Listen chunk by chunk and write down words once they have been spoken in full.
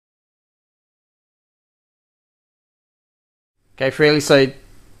Okay, Freelee, so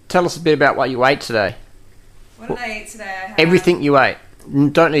tell us a bit about what you ate today. What did I eat today? I had, Everything you ate.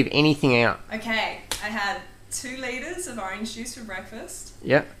 Don't leave anything out. Okay, I had 2 litres of orange juice for breakfast.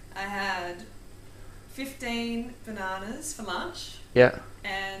 Yep. I had 15 bananas for lunch. Yeah.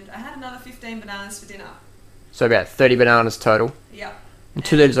 And I had another 15 bananas for dinner. So about 30 bananas total. Yep. And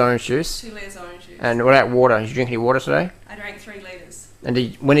 2 litres of orange juice. 2 litres of orange juice. And what about water? Did you drink any water today? I drank 3 litres.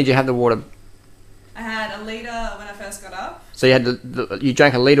 And when did you have the water? I had a litre when I first got up. So you had you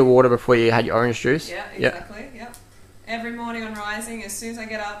drank a litre of water before you had your orange juice? Yeah, exactly. Yep. Every morning on rising, as soon as I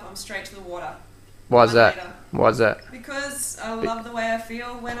get up, I'm straight to the water. Why is that? Why is that? Because I love the way I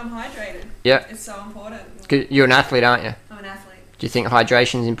feel when I'm hydrated. Yeah. It's so important. You're an athlete, aren't you? I'm an athlete. Do you think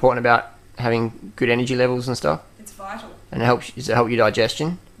hydration is important about having good energy levels and stuff? It's vital. And does it help your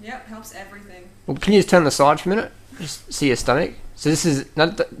digestion? Yep, helps everything. Well, can you just turn the side for a minute? Just see your stomach. So this is,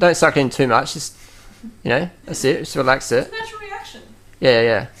 don't suck it in too much. Just, that's it. Just relax it. It's a natural reaction.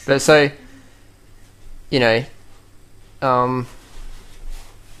 Yeah. But so,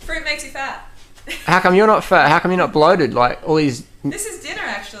 Fruit makes you fat. how come you're not fat? How come you're not bloated? Like all these. This is dinner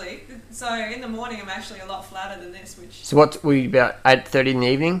actually. So in the morning I'm actually a lot flatter than this. So what were you about 8:30 in the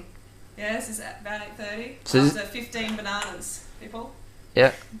evening? Yeah, this is about 8:30. So after 15 bananas, people.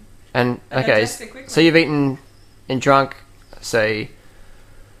 Yeah. And okay, so you've eaten and drunk, say,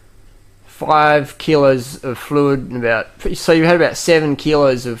 5 kilos of fluid and so you had about 7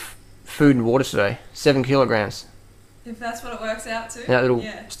 kilos of food and water today. 7 kilograms. If that's what it works out to. In that little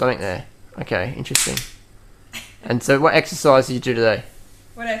stomach there. Okay, interesting. And so what exercise did you do today?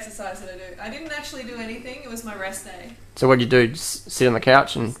 What exercise did I do? I didn't actually do anything. It was my rest day. So what did you do? Just sit on the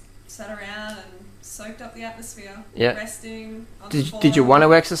couch and... Sat around and soaked up the atmosphere. Yeah. Resting on the floor. Did you want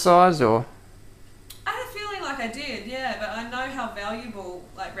to exercise or...? I had a feeling like I did, yeah. But I know how valuable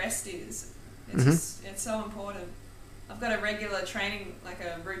rest is. It's it's so important. I've got a regular training,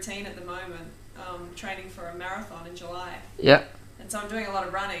 a routine at the moment. Training for a marathon in July. Yeah. And so I'm doing a lot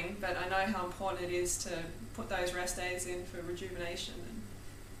of running, but I know how important it is to put those rest days in for rejuvenation and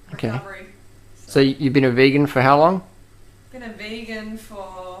recovery. So you've been a vegan for how long? Been a vegan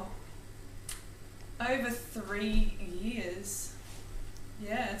for over 3 years.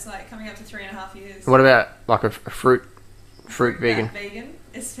 Yeah, it's coming up to 3.5 years. What about a fruit vegan? Vegan.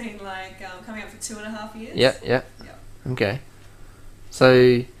 It's been coming up for 2.5 years. Yeah. Okay.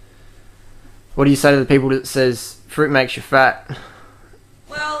 So what do you say to the people that says fruit makes you fat?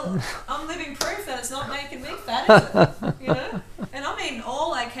 Well, I'm living proof that it's not making me fat, is it? And I mean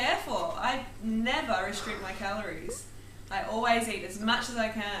all I care for. I never restrict my calories. I always eat as much as I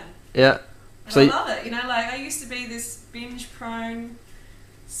can. Yeah. And I love it. I used to be this binge-prone,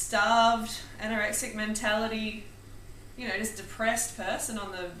 starved, anorexic mentality, just depressed person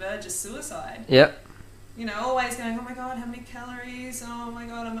on the verge of suicide. Yep. Always going, oh my god, how many calories? Oh my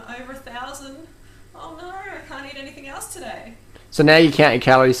god, I'm over 1,000. Oh no, I can't eat anything else today. So now you count your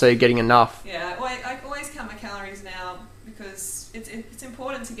calories, so you're getting enough. Yeah, I always count my calories now because it's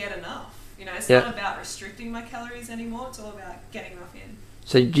important to get enough. It's not about restricting my calories anymore. It's all about getting enough in.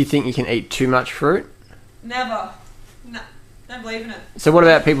 So do you think you can eat too much fruit? Never. No, don't believe in it. So what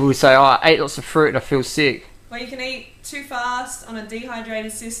about people who say, oh, I ate lots of fruit and I feel sick? Well, you can eat too fast on a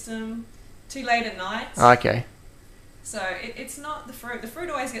dehydrated system, too late at night. Okay. So it's not the fruit. The fruit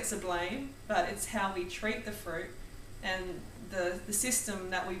always gets the blame, but it's how we treat the fruit and the system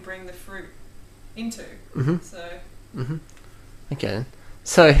that we bring the fruit into. So. Okay.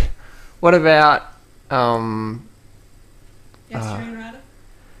 So, what about Yes, Durianrider?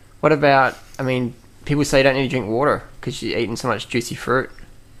 What about? I mean, people say you don't need to drink water because you're eating so much juicy fruit.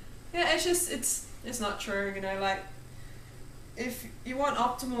 Yeah, it's just it's not true. If you want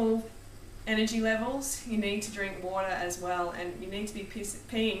optimal energy levels, you need to drink water as well, and you need to be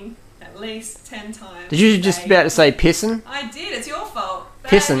peeing at least 10 times. Did you just about to say pissing? I did. It's your fault.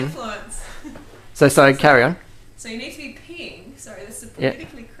 Bad Pissing. Influence. So carry on. So you need to be peeing. Sorry, that's the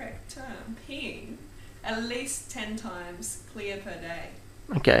politically correct term. Peeing at least 10 times clear per day.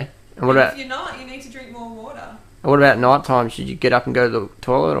 Okay. And what about? If you're not, you need to drink more water. What about night time? Should you get up and go to the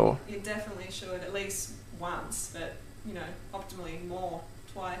toilet or? You definitely should, at least once, but optimally more,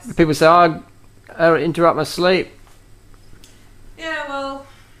 twice. People say, oh, I interrupt my sleep. Yeah, well,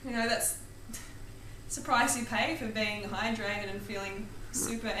 that's the price you pay for being hydrated and feeling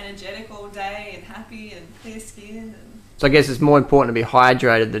super energetic all day and happy and clear skin. So I guess it's more important to be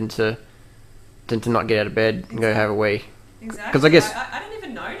hydrated than to not get out of bed and go have a wee. Exactly. Because I guess I don't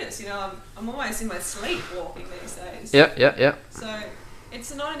even notice. I'm almost in my sleep walking these days. Yep. So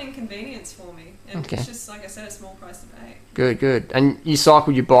it's not an inconvenience for me, and it's just like I said, a small price to pay. Good. And you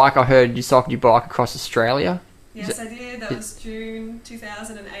cycled your bike. I heard you cycled your bike across Australia. Yes, I did. That was June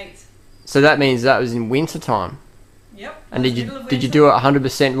 2008. So that means that was in winter time. Yep. And did you do it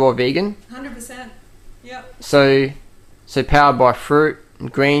 100% raw vegan? 100%. Yep. So powered by fruit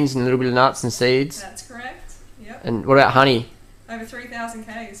and greens and a little bit of nuts and seeds. That's correct. Yep. And what about honey? Over 3,000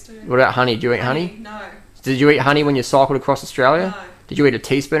 Ks too. What about honey? Do you eat honey? No. Did you eat honey when you cycled across Australia? No. Did you eat a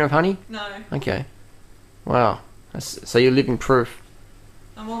teaspoon of honey? No. Okay. Wow. So you're living proof.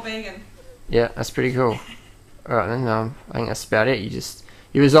 I'm all vegan. Yeah, that's pretty cool. Alright then, I think that's about it.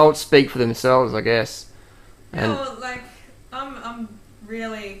 Your results speak for themselves, I guess. And well, like, I'm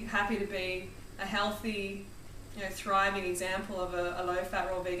really happy to be a healthy, thriving example of a low-fat,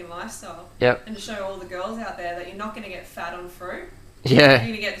 raw vegan lifestyle. Yep. And to show all the girls out there that you're not going to get fat on fruit. Yeah. You're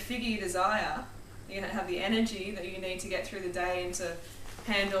going to get the figure you desire. You're going to have the energy that you need to get through the day and to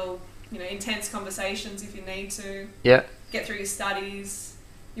handle, intense conversations if you need to. Yeah. Get through your studies,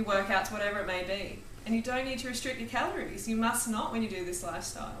 your workouts, whatever it may be. And you don't need to restrict your calories. You must not when you do this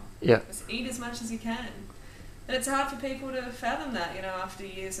lifestyle. Yeah. Just eat as much as you can. And it's hard for people to fathom that, after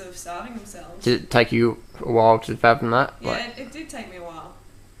years of starving themselves. Did it take you a while to fathom that? Yeah, it did take me a while.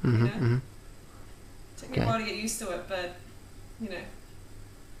 Mm-hmm, It took me a while to get used to it, but,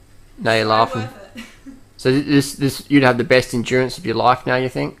 Now you're laughing. Worth it. So this you'd have the best endurance of your life now, you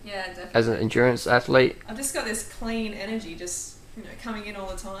think? Yeah, definitely. As an endurance athlete? I've just got this clean energy just, coming in all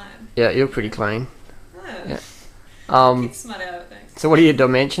the time. Yeah, you're pretty clean. Yeah. Yeah. Keep smut out of things. So what are your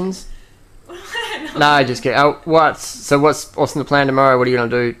dimensions? I No, just kidding. So what's in the plan tomorrow? What are you going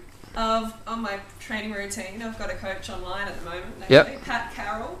to do? On my training routine, I've got a coach online at the moment, actually. Yep. Pat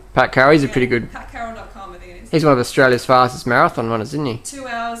Carroll. Pat Carroll, he's a pretty good... PatCarroll.com, I think it is. He's one of Australia's fastest marathon runners, isn't he? 2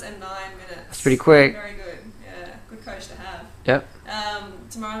 hours and 9 minutes. That's pretty quick. Very good. Yeah, good coach to have. Yep.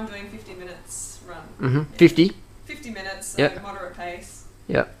 Tomorrow I'm doing 50 minutes run. Mm-hmm. Yeah. 50? 50 minutes, so Yep. moderate pace.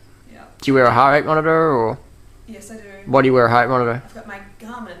 Yep. Yep. Do you wear a heart rate monitor or... Yes, I do. Why do you wear a heart rate monitor? I've got my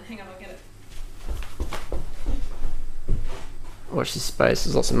Garmin. Hang on, I'll get it. Watch this space.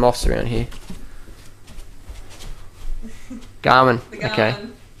 There's lots of moths around here. Garmin. The Garmin. Okay.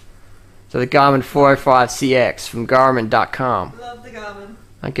 So the Garmin 405CX from Garmin.com. Love the Garmin.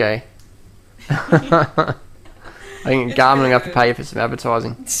 Okay. I think Garmin will have to pay you for some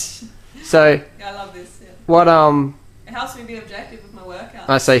advertising. So, I love this. Yeah. what It helps me be objective with my workout.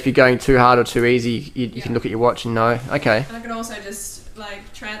 I say if you're going too hard or too easy, you can look at your watch and know. Okay. And I can also just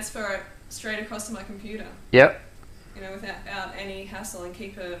transfer it straight across to my computer. Yep. Without any hassle, and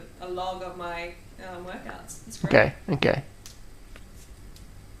keep a log of my workouts. It's great. Okay. Okay.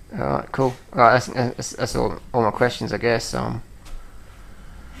 All right. Cool. All right. That's all my questions, I guess.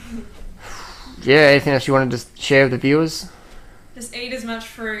 Yeah. Anything else you wanted to share with the viewers? Just eat as much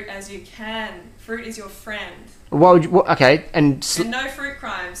fruit as you can. Fruit is your friend. What would you? Okay. And no fruit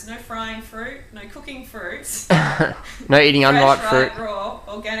crimes. No frying fruit. No cooking fruits. no eating unripe Fresh, fruit. Ripe, raw,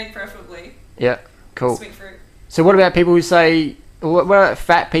 organic preferably. Yeah. Cool. Sweet fruit. So what about people who say? What about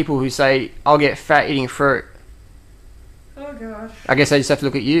fat people who say, "I'll get fat eating fruit"? Oh god. I guess they just have to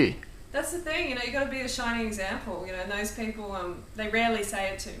look at you. That's the thing, you got to be the shining example. And those people, they rarely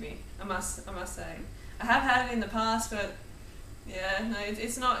say it to me. I must say. I have had it in the past, but yeah, no,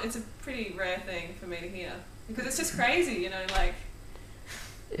 it's not. It's a pretty rare thing for me to hear because it's just crazy, Yeah.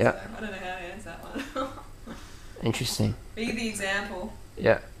 So, I don't know how to answer that one. Interesting. Be the example.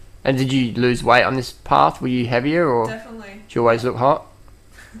 Yeah. And did you lose weight on this path? Were you heavier or? Definitely. Did you always look hot?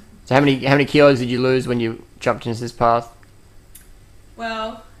 So how many kilos did you lose when you jumped into this path?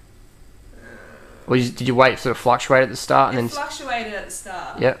 Well. Or did your weight sort of fluctuate at the start? It fluctuated at the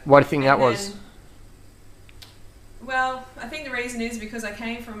start. Yeah. Why do you think that was? Well, I think the reason is because I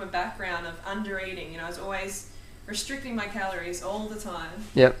came from a background of under-eating. I was always restricting my calories all the time.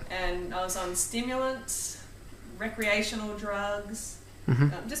 Yep. And I was on stimulants, recreational drugs,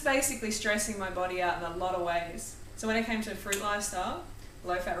 just basically stressing my body out in a lot of ways. So when it came to fruit lifestyle,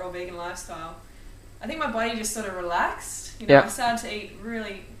 low-fat, raw vegan lifestyle, I think my body just sort of relaxed. I started to eat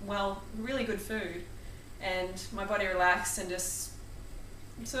really good food, and my body relaxed and just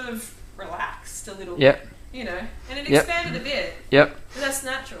sort of relaxed a little bit. And it expanded a bit. Yep. But that's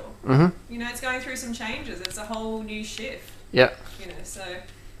natural. It's going through some changes. It's a whole new shift. Yep. So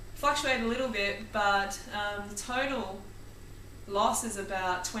fluctuate a little bit, but the total loss is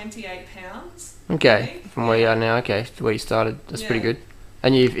about 28 pounds. Okay, from where you are now. Okay, to where you started. That's pretty good.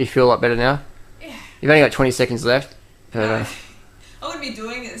 And you feel a lot better now? Yeah. You've only got 20 seconds left. But, no, I wouldn't be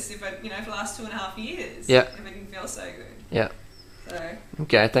doing this if for the last 2.5 years. Yeah. If it didn't feel so good. Yeah. So.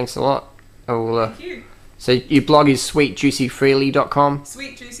 Okay, thanks a lot. Thank you. So your blog is sweetjuicyfreelee.com?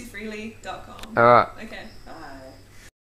 Sweetjuicyfreelee.com. Alright. Okay.